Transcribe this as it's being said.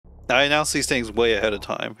I announce these things way ahead of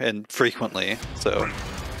time and frequently, so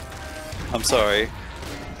I'm sorry.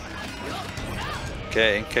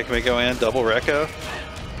 Okay, Gekyume go in, double Rekka.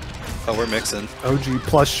 Oh, we're mixing. OG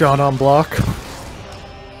plus Shaun on block.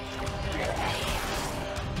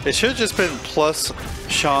 It should have just been plus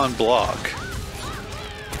Shaun block.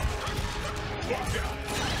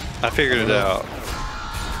 I figured it out.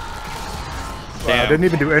 Wow, didn't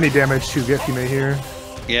even do any damage to Gekyume here.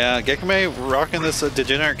 Yeah, Gekyume rocking this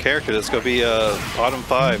degenerate character. That's gonna be bottom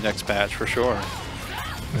 5 next patch for sure.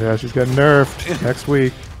 Yeah, she's getting nerfed next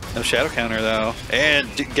week. No shadow counter though, and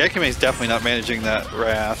Gekyume's definitely not managing that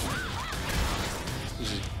wrath.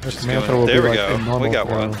 There we go. We got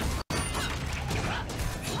one.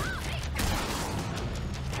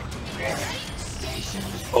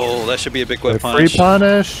 Oh, that should be a big whip punch. Free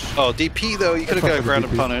punish. Oh, DP though. You could have got a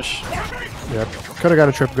grounded punish. Yep, could have got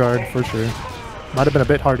a trip guard for sure. Might have been a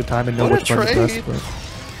bit hard to time and know which one to press. But...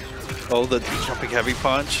 Oh, the jumping heavy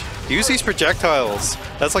punch. Use these projectiles.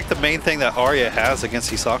 That's like the main thing that ARIA has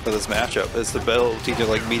against Hisako this matchup, is the ability to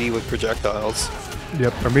like melee with projectiles.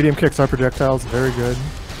 Yep, our medium kicks are projectiles. Very good.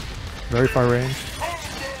 Very far range.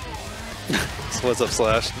 So what's up,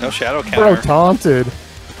 Slash? No shadow counter. Bro, taunted.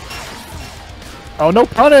 Oh, no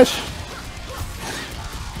punish!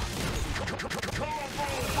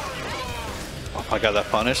 Oh, I got that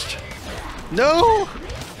punished. No!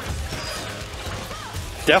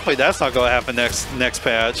 Definitely that's not going to happen next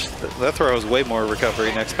patch. That throw is way more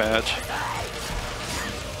recovery next patch.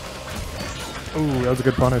 Ooh, that was a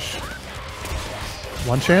good punish.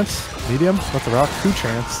 One chance? Medium? That's a rock. 2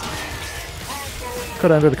 chance.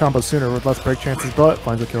 Could have ended the combo sooner with less break chances, but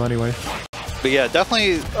finds a kill anyway. But yeah,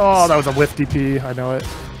 definitely... Oh, that was a whiff DP. I know it.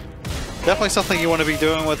 Definitely something you want to be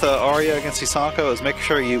doing with ARIA against Hisako is making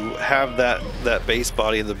sure you have that base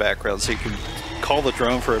body in the background so you can call the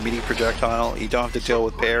drone for a immediate projectile. You don't have to deal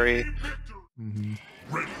with parry.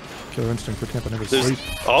 Killer instinct for Tampa never There's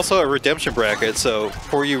sleep. Also a redemption bracket, so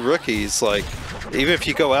for you rookies, like, even if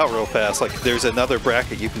you go out real fast, like, there's another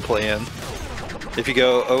bracket you can play in. If you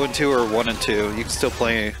go 0-2 or 1-2, you can still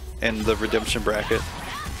play in the redemption bracket.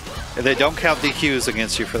 And they don't count DQs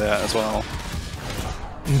against you for that as well.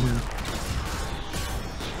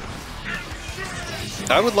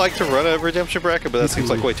 I would like to run a redemption bracket, but that seems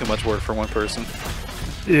like way too much work for one person.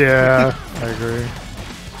 Yeah, I agree.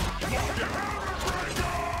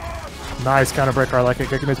 Nice counter breaker, I like it.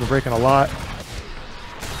 Gekyume's been breaking a lot.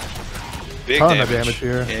 Big ton of damage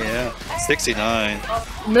here. Yeah, 69.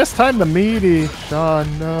 Missed time the meaty.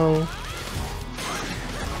 Shaun, no.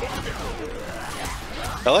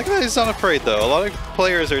 I like that he's not afraid though. A lot of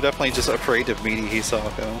players are definitely just afraid of meaty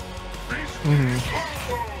Hisako.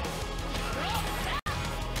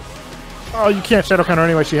 Oh, you can't shadow counter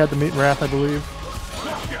anyway. She had the meat wrath, I believe.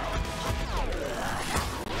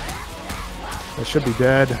 It should be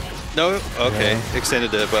dead. No? Okay. Yeah.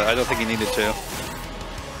 Extended it, but I don't think he needed to.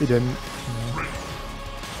 He didn't.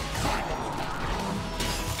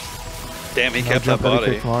 Damn, he kept that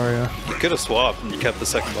body. He could have swapped and kept the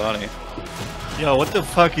second body. Yo, what the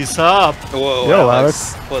fuck is up? Whoa, yo,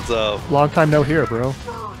 Alex. What's up? Long time no here, bro.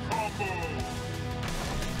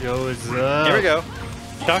 Yo, what's up? Here we go.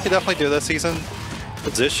 Shaun can definitely do this season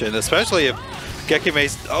position, especially if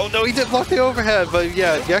Gekyume's... Oh no, he did block the overhead, but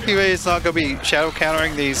yeah, Gekyume is not going to be shadow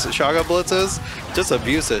countering these shotgun blitzes. Just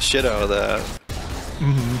abuse the shit out of that.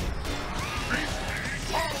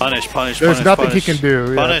 Punish, punish, There's punish, nothing punish. he can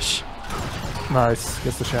do. Yeah. Punish. Nice.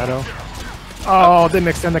 Gets the shadow. Oh, didn't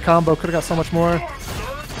extend the combo. Could have got so much more.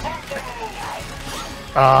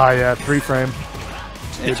 Ah, yeah, 3 frame.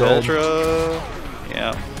 Into Ultra.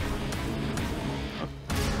 Yeah.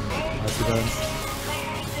 Nicely done.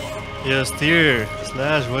 Yes, dear.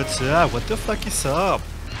 Slash, what's up? What the fuck is up?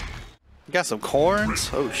 You got some corns?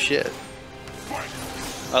 Oh shit.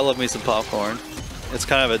 I love me some popcorn. It's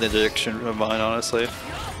kind of an addiction of mine, honestly.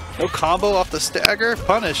 No combo off the stagger?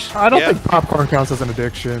 Punish. I don't think popcorn counts as an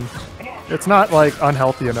addiction. It's not, like,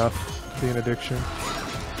 unhealthy enough to be an addiction.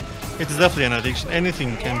 It's definitely an addiction.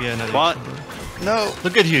 Anything can be an addiction. Bro. No.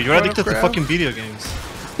 Look at you. You're addicted to fucking video games.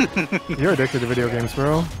 You're addicted to video games,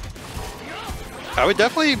 bro. I would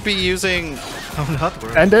definitely be using... I'm not,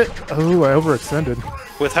 bro. End it. Ooh, I overextended.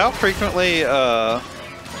 With how frequently, yeah,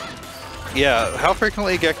 how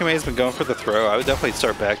frequently Gekyume has been going for the throw, I would definitely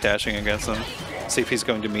start backdashing against him. See if he's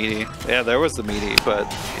going to meaty. Yeah, there was the meaty, but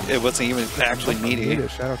it wasn't even actually meaty.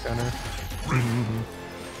 Shadow counter.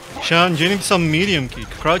 Shaun, you need some medium kick.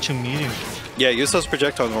 Crouching medium kick. Yeah, use those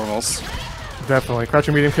projectile normals. Definitely.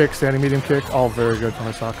 Crouching medium kick, standing medium kick, all very good from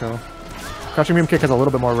Hisako. Crouching medium kick has a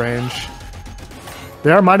little bit more range.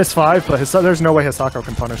 They are -5, but there's no way Hisako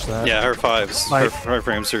can punish that. Yeah, her 5s. Like- her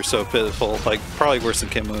frames are so pitiful. Like, probably worse than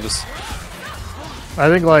Kimu's. I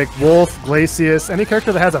think like Wolf, Glacius, any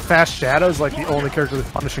character that has a fast shadow is like the only character that's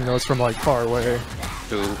punishing those from like far away.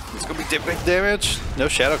 Ooh, it's gonna be big damage. No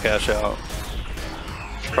shadow cash out.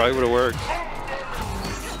 Probably would have worked.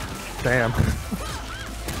 Damn.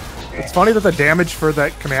 It's funny that the damage for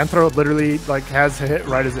that command throw literally like has hit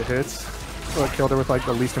right as it hits. So it killed her with like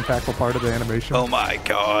the least impactful part of the animation. Oh my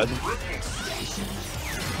god.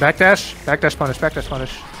 Backdash, backdash punish, backdash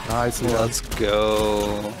punish. Nice. Let's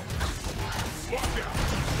go.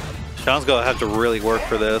 Shaun's gonna have to really work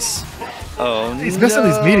for this. Oh, He's missing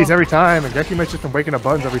these meaties every time, and Gekyume's just been waking up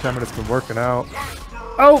buttons every time, and it's been working out.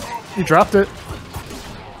 Oh, he dropped it.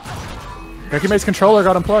 Gekyume's controller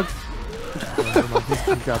got unplugged.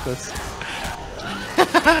 He's got this.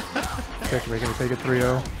 Gekyume gonna take it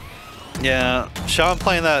 3-0. Yeah, Shaun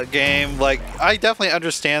playing that game, like, I definitely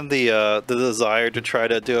understand the desire to try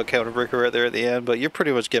to do a counter breaker right there at the end, but you're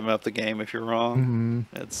pretty much giving up the game if you're wrong.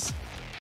 It's